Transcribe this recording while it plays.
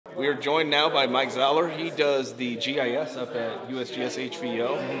We are joined now by Mike Zoeller. He does the GIS up at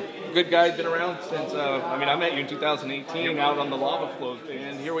USGS-HVO. Good guy, been around since, I met you in 2018 out on the lava flow,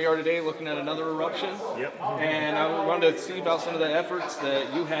 and here we are today looking at another eruption. Yep. And I wanted to see about some of the efforts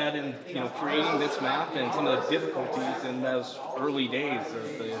that you had in creating this map and some of the difficulties in those early days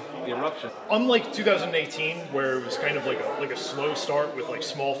of the eruption. Unlike 2018, where it was kind of like a slow start with like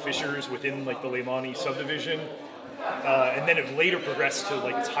small fissures within like the Leimani subdivision, and then it later progressed to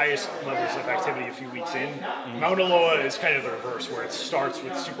like its highest levels of activity a few weeks in. Mauna Loa is kind of the reverse, where it starts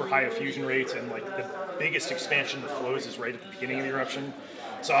with super high effusion rates and like the biggest expansion of flows is right at the beginning of the eruption.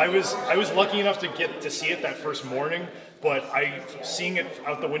 So I was lucky enough to get to see it that first morning, but seeing it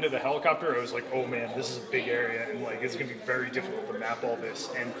out the window of the helicopter, I was like, oh man, this is a big area, and like it's gonna be very difficult to map all this.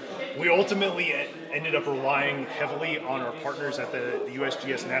 And we ultimately ended up relying heavily on our partners at the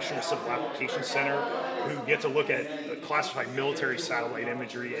USGS National Civil Applications Center, who get to look at classified military satellite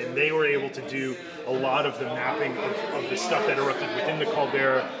imagery, and they were able to do a lot of the mapping of the stuff that erupted within the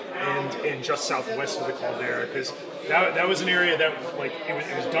caldera and just southwest of the caldera, because that was an area that like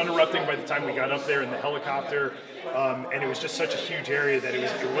it was done erupting by the time we got up there in the helicopter, and it was just such a huge area that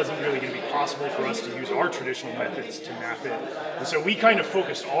it wasn't really going to be possible for us to use our traditional methods to map it. And so we kind of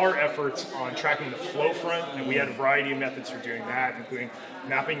focused our efforts on tracking the flow front, and we had a variety of methods for doing that, including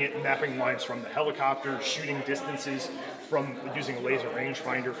mapping lines from the helicopter, shooting distances from using a laser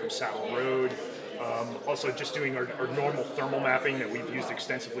rangefinder from Saddle Road. Also just doing our normal thermal mapping that we've used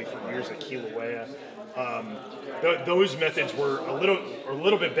extensively for years at Kilauea. Those methods were a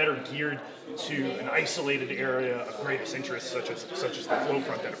little bit better geared to an isolated area of greatest interest, such as the flow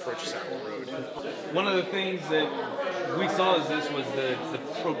front that approaches Saddle Road. One of the things that we saw as this was the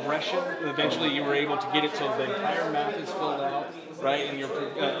progression. Eventually you were able to get it so the entire map is filled out, right? And you're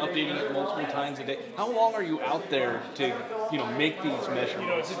updating it multiple times a day. How long are you out there to make these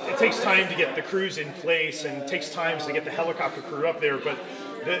measurements? It takes time to get the crews in place, and it takes time to get the helicopter crew up there, but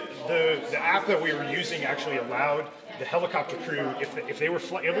the app that we were using actually allowed the helicopter crew, if they were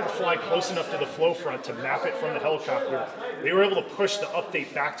able to fly close enough to the flow front to map it from the helicopter, they were able to push the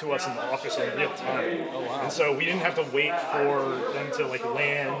update back to us in the office in real time. Oh, wow. And so we didn't have to wait for them to like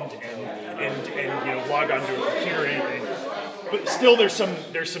land and log onto a computer or anything. But still, there's some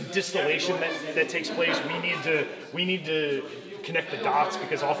distillation that takes place. We need to connect the dots,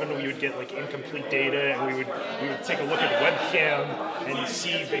 because often we would get like incomplete data, and we would take a look at the webcam and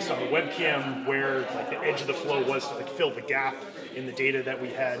see based on the webcam where like the edge of the flow was to like fill the gap in the data that we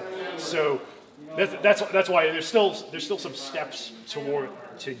had. So that's why there's still some steps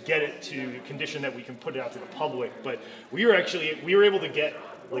to get it to a condition that we can put it out to the public. But we were able to get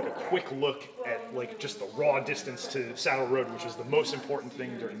like a quick look at like just the raw distance to Saddle Road, which was the most important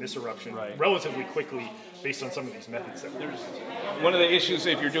thing during this eruption, relatively quickly based on some of these methods that there's. One of the issues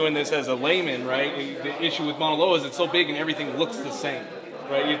if you're doing this as a layman, right, the issue with Mauna Loa is it's so big and everything looks the same,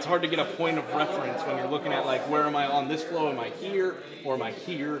 right? It's hard to get a point of reference when you're looking at like, where am I on this flow? Am I here, or am I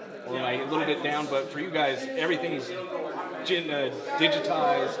here, or am I a little bit down? But for you guys, everything's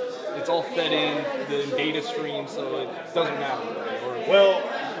digitized. It's all fed in the data stream, so it doesn't matter. Well,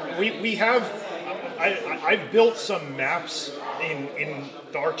 we have. I've built some maps in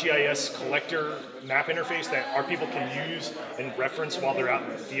the Arcgis Collector map interface that our people can use and reference while they're out in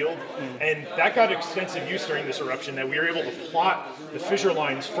the field, and that got extensive use during this eruption. That we were able to plot the fissure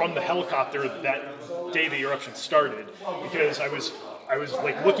lines from the helicopter that day the eruption started, because I was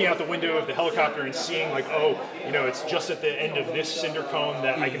like looking out the window of the helicopter and seeing like, it's just at the end of this cinder cone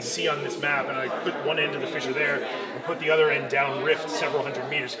that I can see on this map, and I put one end of the fissure there and put the other end down rift several hundred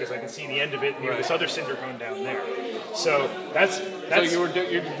meters because I can see the end of it near this other cinder cone down there. So that's so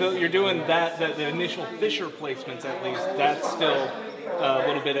you're doing that the initial fissure placements, at least that's still a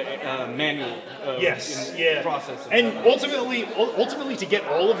little bit of manual process. And ultimately to get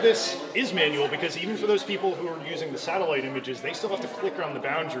all of this is manual, because even for those people who are using the satellite images, they still have to click on the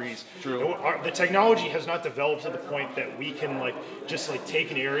boundaries. True. The technology has not developed to the point that we can just take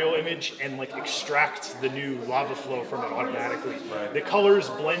an aerial image and extract the new lava flow from it automatically. Right. The colors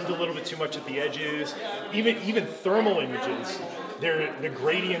blend a little bit too much at the edges. Even thermal images, the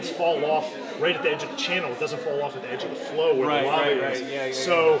gradients fall off right at the edge of the channel. It doesn't fall off at the edge of the flow where the lava is. Yeah,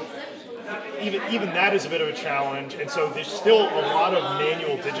 so even that is a bit of a challenge, and so there's still a lot of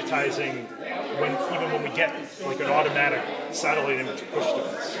manual digitizing even when we get an automatic satellite image pushed to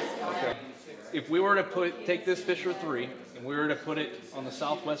us. Okay. If we were to take this Fissure 3 and we were to put it on the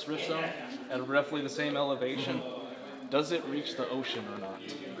southwest rift zone at roughly the same elevation, does it reach the ocean or not?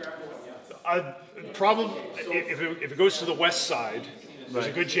 Probably, if it goes to the west side, there's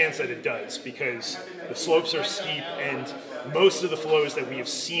a good chance that it does, because the slopes are steep, and most of the flows that we have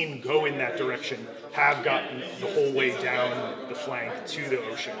seen go in that direction have gotten the whole way down the flank to the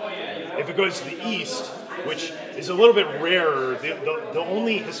ocean. If it goes to the east, which is a little bit rarer, the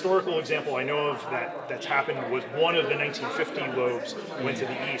only historical example I know of that's happened was one of the 1950 lobes went to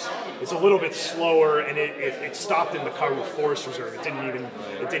the east. It's a little bit slower, and it stopped in the Karu Forest Reserve. It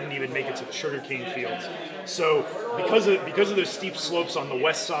didn't even make it to the sugarcane fields. So because of those steep slopes on the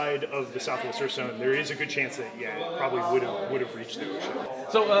west side of the Southwest Earth Zone, there is a good chance that it probably would have reached the ocean.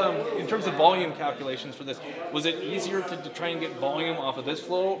 So in terms of volume calculations for this, was it easier to try and get volume off of this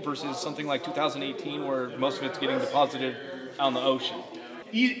flow versus something like 2018 where most of it's getting deposited out in the ocean?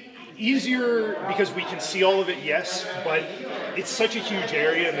 Easier because we can see all of it, yes, but it's such a huge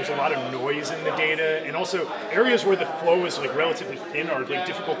area and there's a lot of noise in the data, and also areas where the flow is like relatively thin are like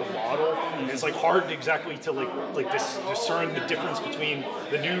difficult to model. And it's like hard exactly to discern the difference between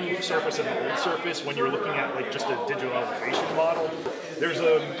the new surface and the old surface when you're looking at like just a digital elevation model.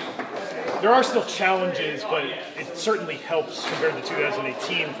 There are still challenges, but it certainly helps compared to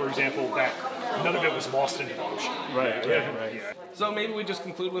 2018, for example, that none of it was lost into the ocean. Right. Yeah. So maybe we just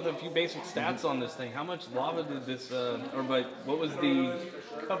conclude with a few basic stats on this thing. How much lava did this, what was the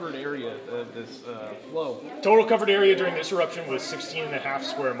covered area of this flow? Total covered area during this eruption was 16.5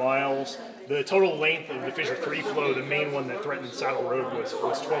 square miles. The total length of the Fissure 3 flow, the main one that threatened Saddle Road, was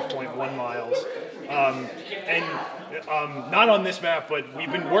 12.1 miles. Not on this map, but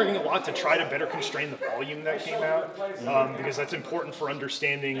we've been working a lot to try to better constrain the volume that came out, because that's important for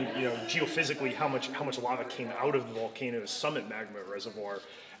understanding, geophysically how much lava came out of the volcano's summit magma reservoir.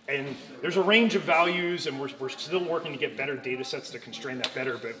 And there's a range of values, and we're still working to get better data sets to constrain that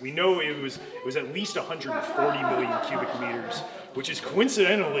better, but we know it was at least 140 million cubic meters, which is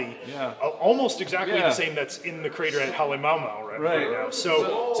coincidentally almost exactly the same that's in the crater at Halemaumau right now.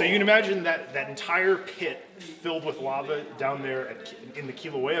 So you can imagine that entire pit filled with lava down there in the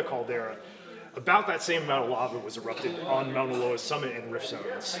Kilauea caldera. About that same amount of lava was erupted on Mauna Loa's summit and rift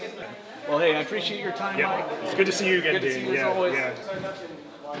zones. Well, hey, I appreciate your time, Mike. It's good to see you again, Good to Dane. see you as always.